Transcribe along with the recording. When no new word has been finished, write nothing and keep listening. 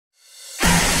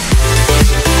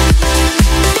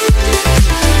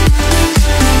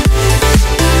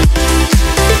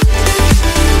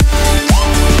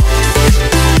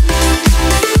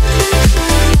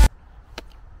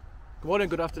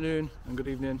good afternoon and good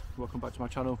evening. Welcome back to my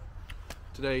channel.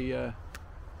 Today,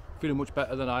 feeling much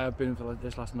better than I have been for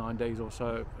this last 9 days or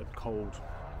so. It's cold,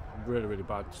 really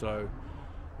bad. So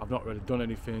I've not really done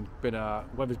anything.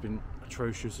 Weather's been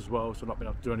atrocious as well, so I've not been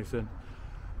able to do anything.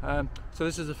 So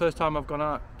this is the first time I've gone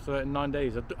out in 9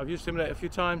 days. I've used Simulator a few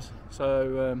times,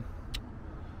 so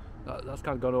that's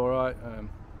kind of gone all right.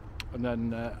 And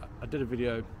then I did a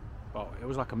video. Well, it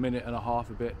was like a minute and a half,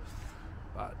 a bit,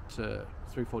 about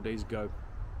 3-4 days ago.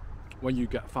 When you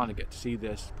finally get to see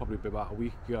this, probably about a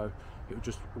week ago, it was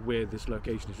just weird. This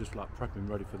location is just like prepping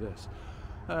ready for this.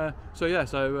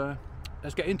 So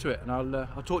let's get into it, and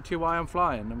I'll talk to you why I'm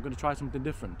flying. I'm going to try something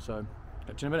different. So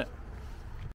catch you in a minute.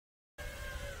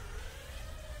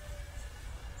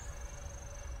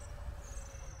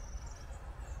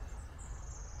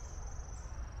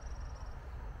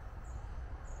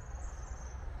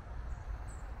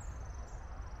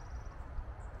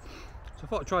 So I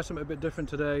thought I'd try something a bit different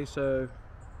today, so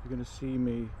you're going to see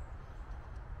me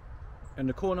in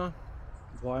the corner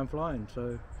while I'm flying,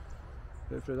 so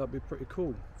hopefully that'll be pretty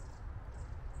cool.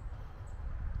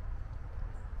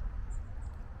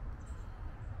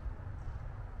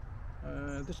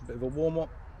 This is a bit of a warm-up,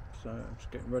 so I'm just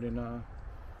getting ready now.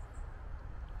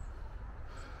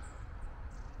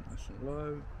 Nice and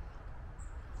low.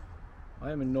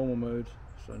 I am in normal mode,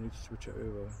 so I need to switch it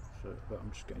over, but I'm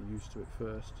just getting used to it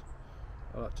first.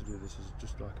 I like to do this as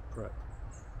just like a prep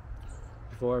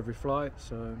before every flight,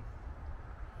 so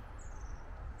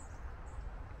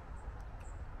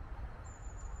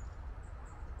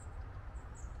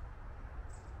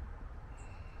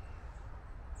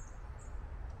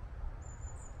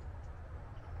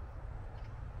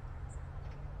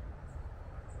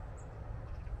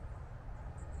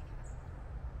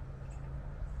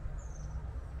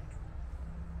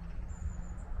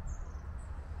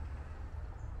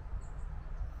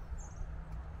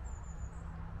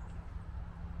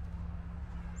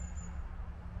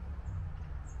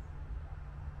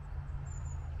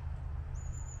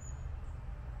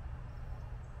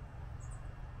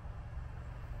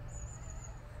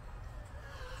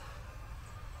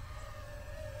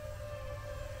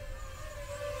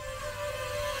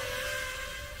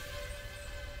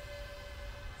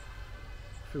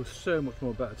I feel so much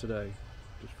more better today,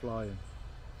 just flying.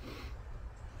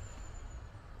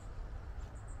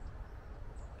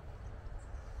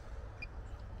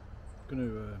 I'm going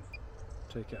to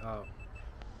take it out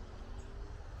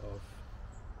of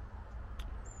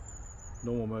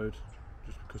normal mode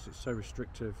just because it's so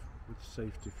restrictive with the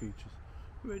safety features,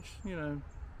 which, you know,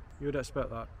 you would expect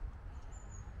that.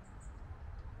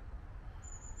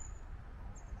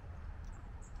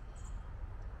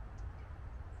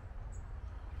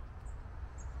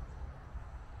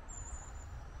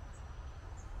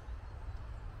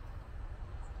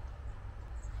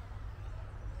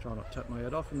 Try not to tap my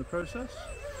head off in the process.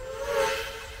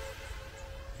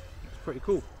 It's pretty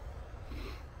cool.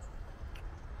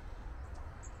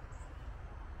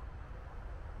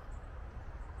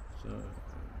 So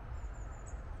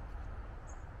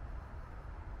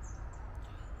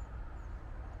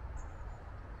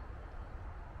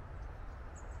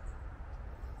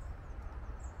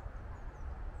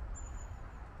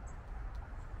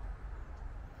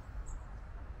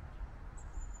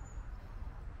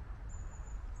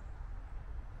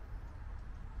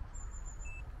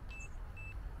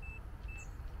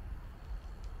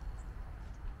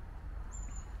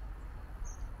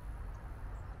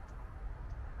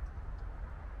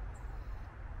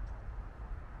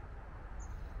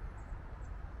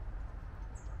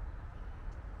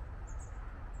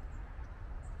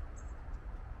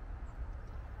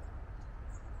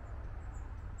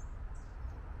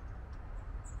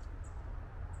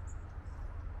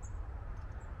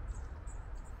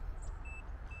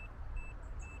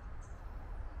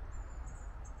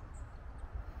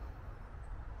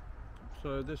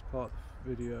So this part of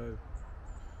the video,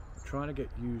 I'm trying to get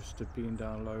used to being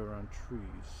down low around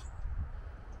trees.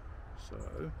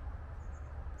 So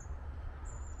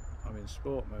I'm in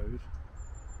sport mode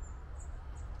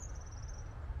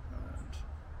and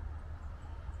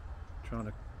trying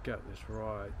to get this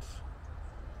right.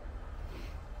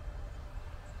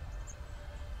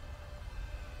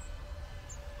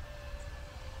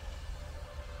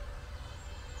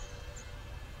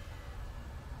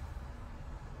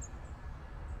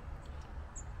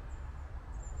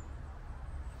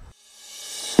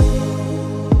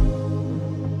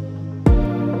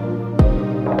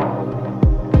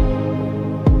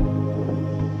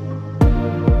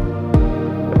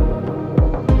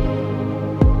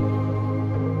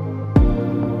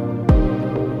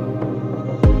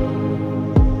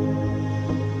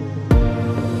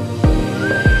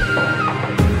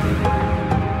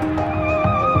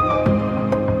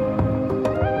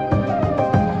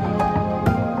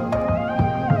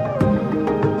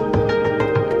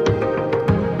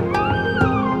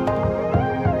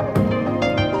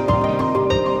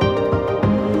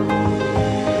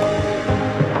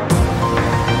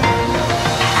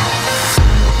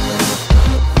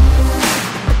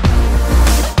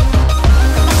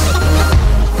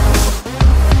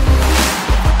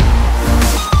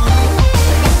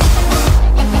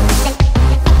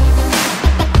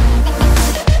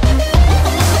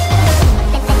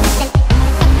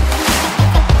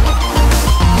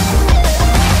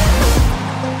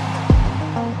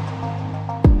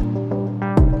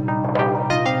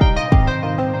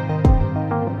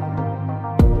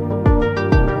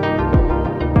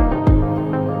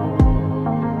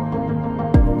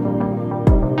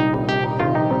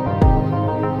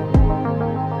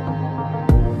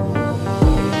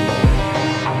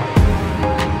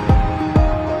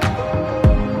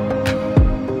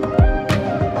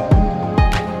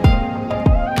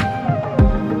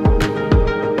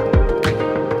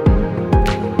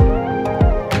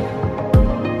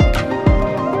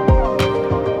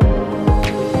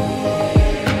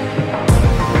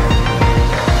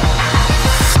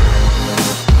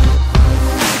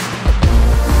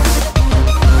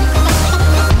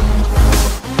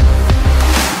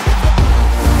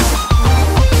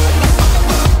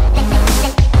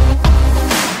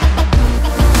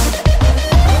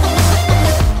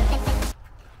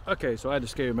 Okay, so I had a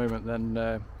scary moment, then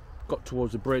got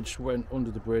towards the bridge, went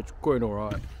under the bridge, going all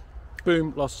right.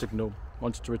 Boom, lost signal.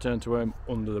 Wanted to return to home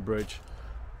under the bridge.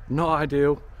 Not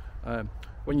ideal.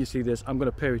 When you see this, I'm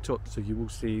going to pair it up so you will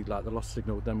see like the lost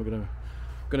signal. Then we're going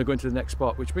to go into the next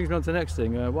spot, which brings me on to the next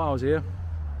thing. While I was here,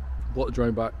 brought the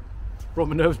drone back, brought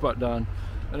my nerves back down,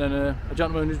 and then a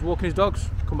gentleman who's walking his dogs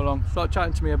come along, started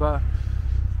chatting to me about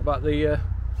the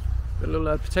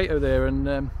little potato there,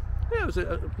 and yeah, it was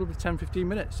probably 10-15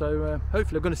 minutes. So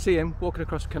hopefully I'm going to see him walking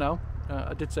across the canal.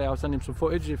 I did say I'll send him some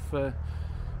footage if he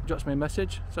drops me a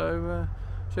message. So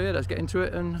yeah, let's get into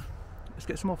it and let's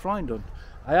get some more flying done.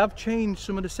 I have changed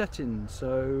some of the settings,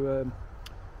 so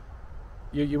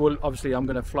you will obviously, I'm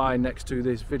going to fly next to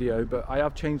this video, but I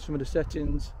have changed some of the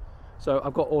settings. So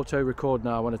I've got auto record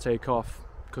now when I take off,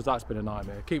 because that's been a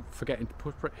nightmare. I keep forgetting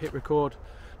to hit record.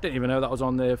 Didn't even know that was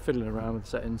on there, fiddling around with the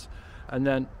settings. And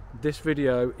then this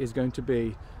video is going to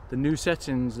be the new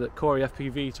settings that Corey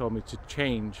FPV told me to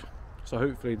change. So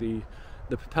hopefully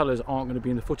the propellers aren't going to be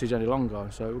in the footage any longer.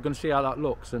 So we're going to see how that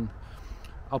looks, and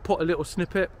I'll put a little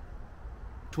snippet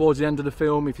towards the end of the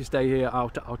film. If you stay here, I'll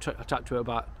chat to it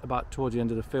about towards the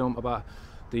end of the film about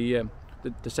the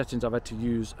settings I've had to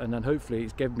use, and then hopefully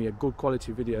it's given me a good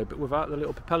quality video, but without the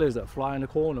little propellers that fly in the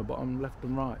corner, bottom left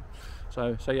and right.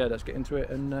 So yeah, let's get into it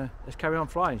and let's carry on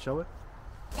flying, shall we?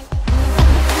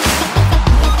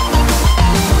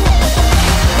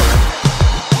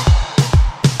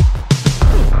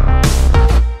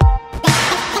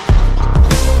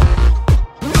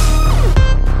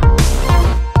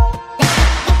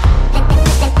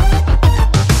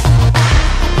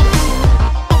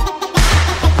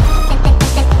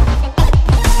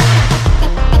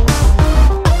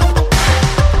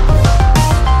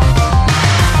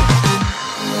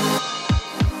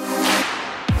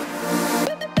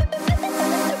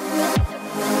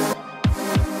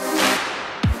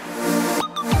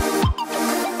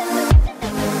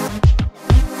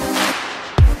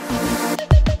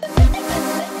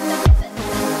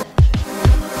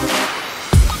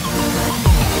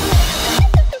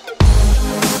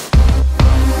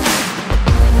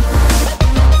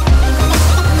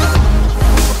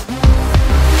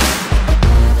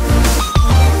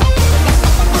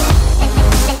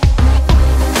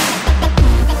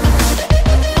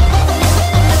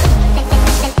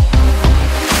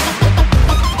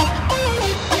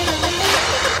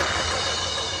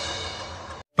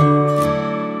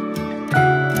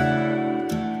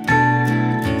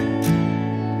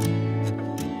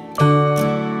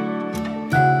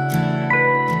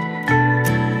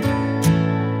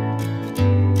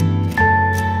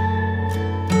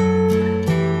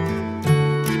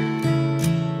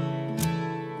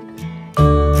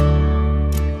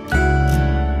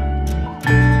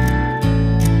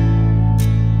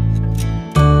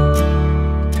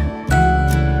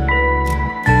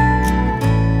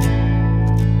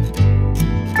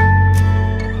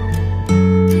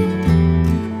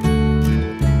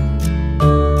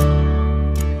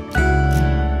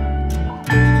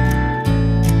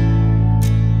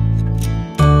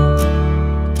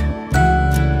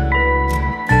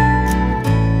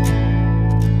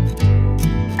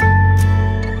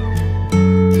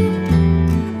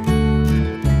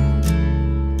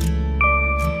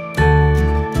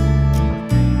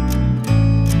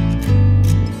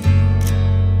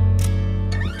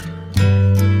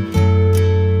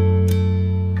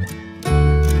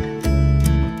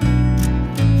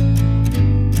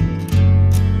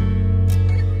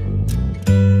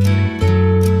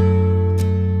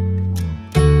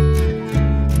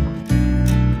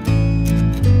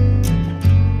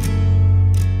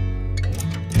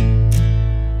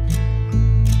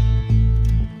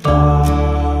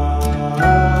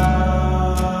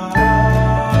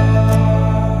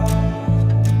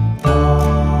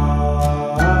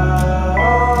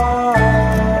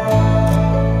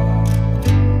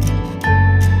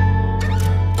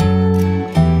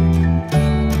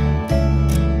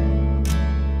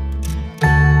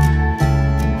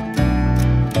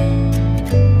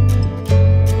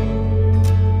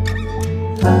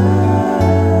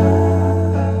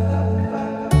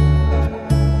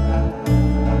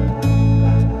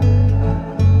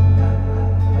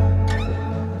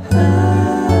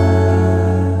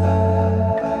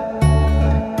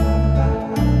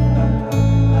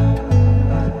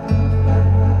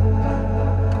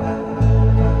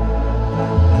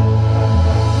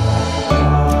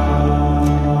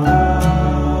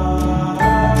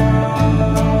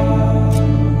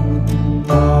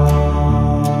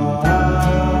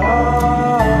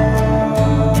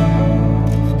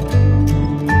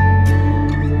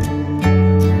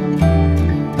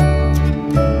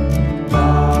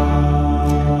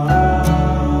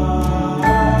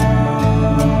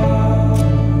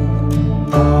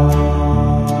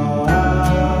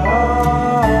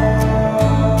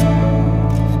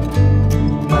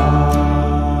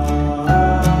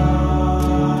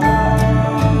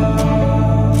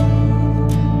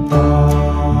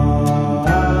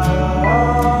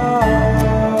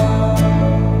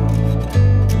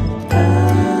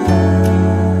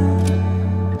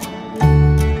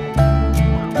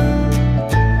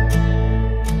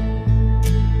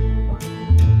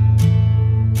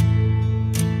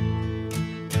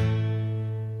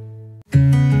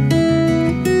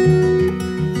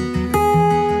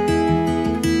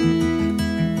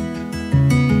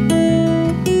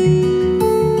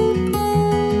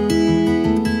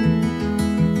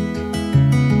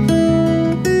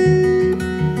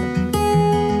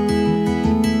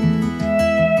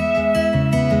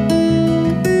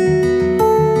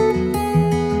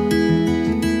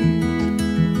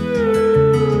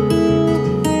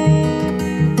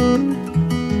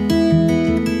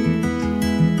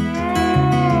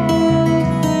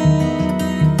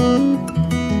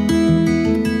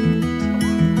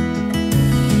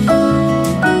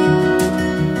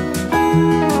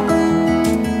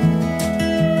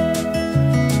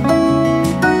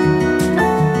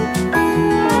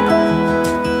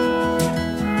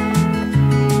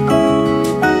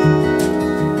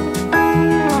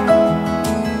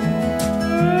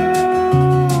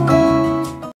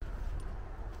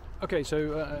 Okay,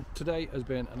 so today has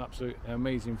been an absolute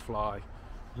amazing fly.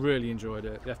 Really enjoyed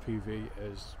it. The FPV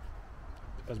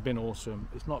has been awesome.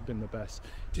 It's not been the best.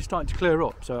 It's just starting to clear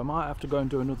up, so I might have to go and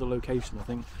do another location, I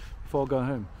think, before I go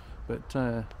home. But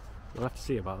we'll have to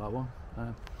see about that one.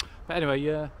 But anyway,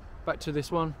 yeah, back to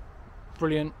this one.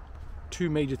 Brilliant. Two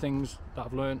major things that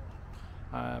I've learned.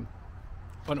 Went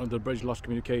under the bridge, lost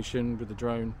communication with the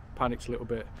drone, panicked a little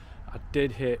bit. I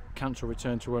did hit cancel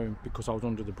return to home because I was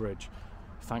under the bridge.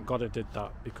 Thank God I did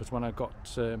that, because when I got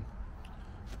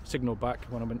signal back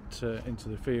when I went into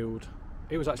the field,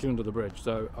 it was actually under the bridge,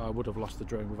 so I would have lost the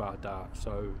drone without a doubt.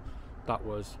 So that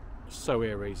was so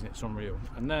ear-raising, it's unreal.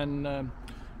 And then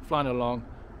flying along,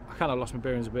 I kind of lost my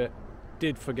bearings a bit.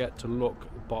 Did forget to look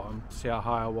at the bottom to see how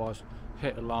high I was.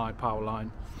 Hit a line, power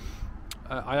line.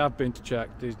 I have been to check.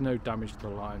 There's no damage to the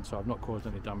line, so I've not caused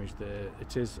any damage there.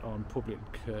 It is on public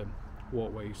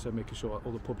walkways, so making sure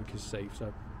all the public is safe.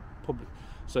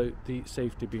 So the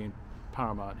safety being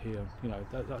paramount here. You know,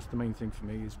 that's the main thing for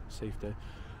me, is safety.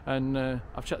 And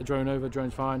I've checked the drone over.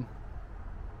 Drone's fine.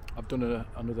 I've done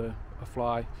another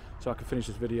fly, so I can finish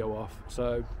this video off.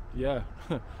 So yeah,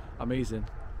 amazing.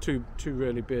 Two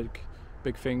really big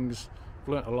things. I've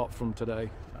learnt a lot from today.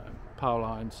 Power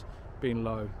lines being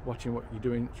low, watching what you're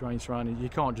doing around your surroundings. You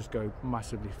can't just go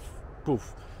massively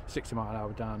poof 60 mile an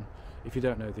hour down if you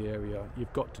don't know the area.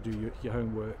 You've got to do your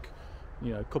homework.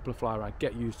 You know, a couple of fly around,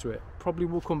 get used to it. Probably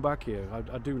will come back here.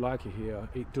 I do like it here.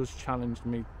 It does challenge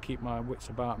me, keep my wits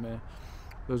about me.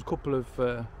 There's a couple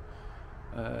of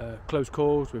close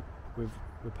calls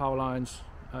with power lines,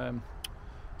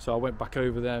 so I went back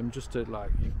over them just to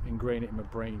like ingrain it in my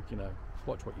brain. You know,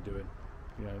 watch what you're doing.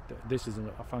 You know, this is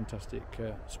a fantastic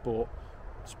sport.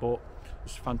 It's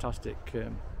a fantastic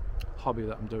hobby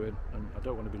that I'm doing, and I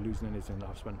don't want to be losing anything that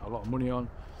I've spent a lot of money on.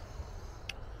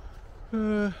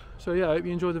 So yeah, I hope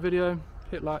you enjoyed the video.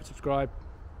 Hit like, subscribe,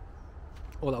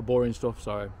 all that boring stuff.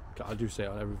 Sorry, I do say it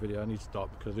on every video. I need to stop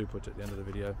because I do put it at the end of the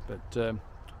video. But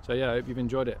so yeah, I hope you've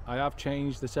enjoyed it. I have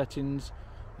changed the settings,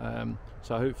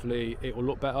 so hopefully it will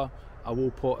look better. I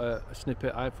will put a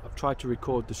snippet. I've tried to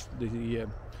record the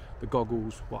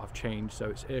goggles, what I've changed, so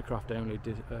it's aircraft only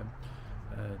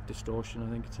distortion, I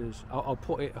think it is. I'll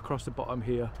put it across the bottom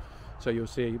here so you'll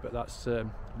see, but that's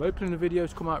I'm hoping the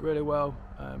videos come out really well,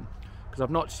 because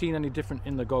I've not seen any different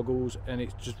in the goggles, and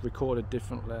it's just recorded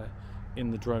differently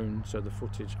in the drone, so the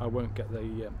footage I won't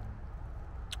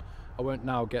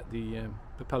now get the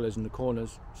propellers in the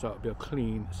corners, so it'll be a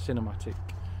clean cinematic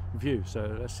view.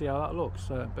 So let's see how that looks.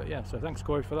 But yeah, so thanks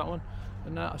Corey for that one,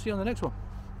 and I'll see you on the next one.